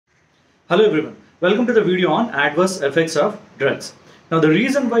Hello everyone, welcome to the video on adverse effects of drugs. Now the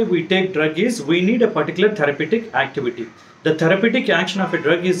reason why we take drug is we need a particular therapeutic activity. The therapeutic action of a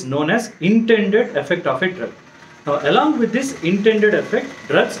drug is known as intended effect of a drug. Now along with this intended effect,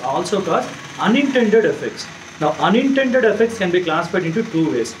 drugs also cause unintended effects. Now unintended effects can be classified into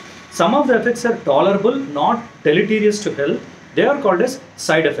two ways. Some of the effects are tolerable, not deleterious to health. They are called as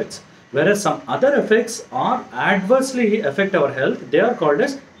side effects. Whereas some other effects are adversely affect our health, they are called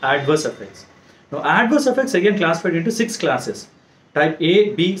as adverse effects. Now adverse effects again classified into 6 classes. Type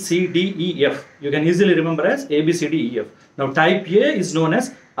A, B, C, D, E, F. You can easily remember as A, B, C, D, E, F. Now type A is known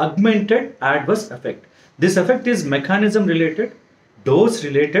as augmented adverse effect. This effect is mechanism related, dose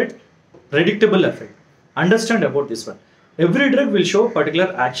related, predictable effect. Understand about this one. Every drug will show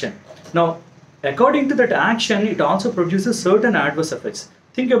particular action. Now according to that action, it also produces certain adverse effects.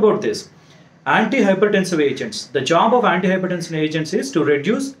 Think about this. Antihypertensive agents. The job of antihypertensive agents is to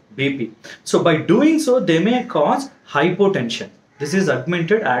reduce BP. So by doing so, they may cause hypotension. This is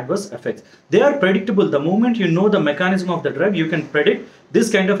augmented adverse effects. They are predictable. The moment you know the mechanism of the drug, you can predict this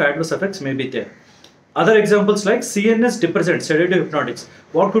kind of adverse effects may be there. Other examples like CNS depressants, sedative hypnotics.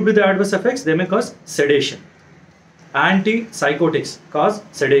 What could be the adverse effects? They may cause sedation. Antipsychotics cause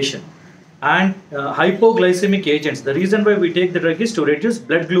sedation. And hypoglycemic agents. The reason why we take the drug is to reduce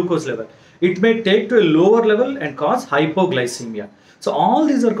blood glucose level. It may take to a lower level and cause hypoglycemia. So all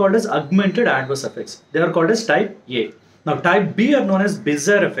these are called as augmented adverse effects. They are called as type A. Now type B are known as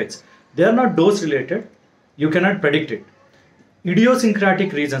bizarre effects. They are not dose related. You cannot predict it.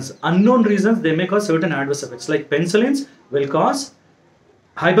 Idiosyncratic reasons, unknown reasons, they may cause certain adverse effects. Like penicillins will cause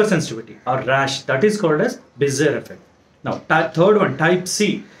hypersensitivity or rash. That is called as bizarre effect. Now third one, type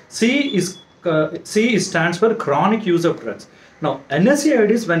C. C stands for chronic use of drugs. Now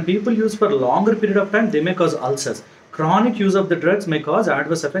NSAIDs, when people use for a longer period of time, they may cause ulcers. Chronic use of the drugs may cause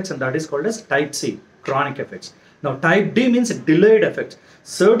adverse effects, and that is called as type C, chronic effects. Now type D means delayed effects.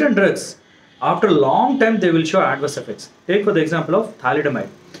 Certain drugs, after a long time, they will show adverse effects. Take for the example of thalidomide.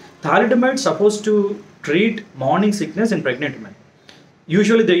 Thalidomide is supposed to treat morning sickness in pregnant women.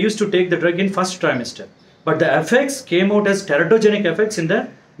 Usually they used to take the drug in first trimester, but the effects came out as teratogenic effects in the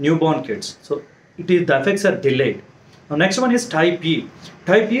newborn kids. So the effects are delayed. Now next one is type E.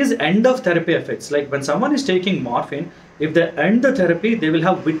 Type E is end of therapy effects. Like when someone is taking morphine, if they end the therapy, they will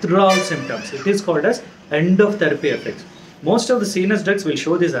have withdrawal symptoms. It is called as end of therapy effects. Most of the CNS drugs will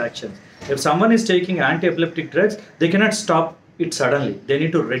show these actions. If someone is taking anti-epileptic drugs, they cannot stop it suddenly. They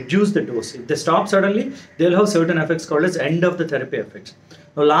need to reduce the dose. If they stop suddenly, they will have certain effects called as end of the therapy effects.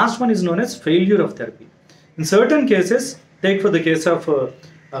 Now last one is known as failure of therapy. In certain cases, take for the case of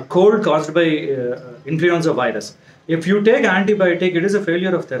a cold caused by influenza virus. If you take antibiotic, it is a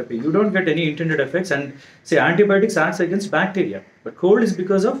failure of therapy. You don't get any intended effects, and say antibiotics acts against bacteria, but cold is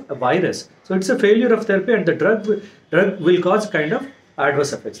because of a virus. So it's a failure of therapy, and the drug will cause kind of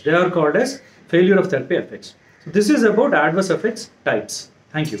adverse effects. They are called as failure of therapy effects. So this is about adverse effects types.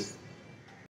 Thank you.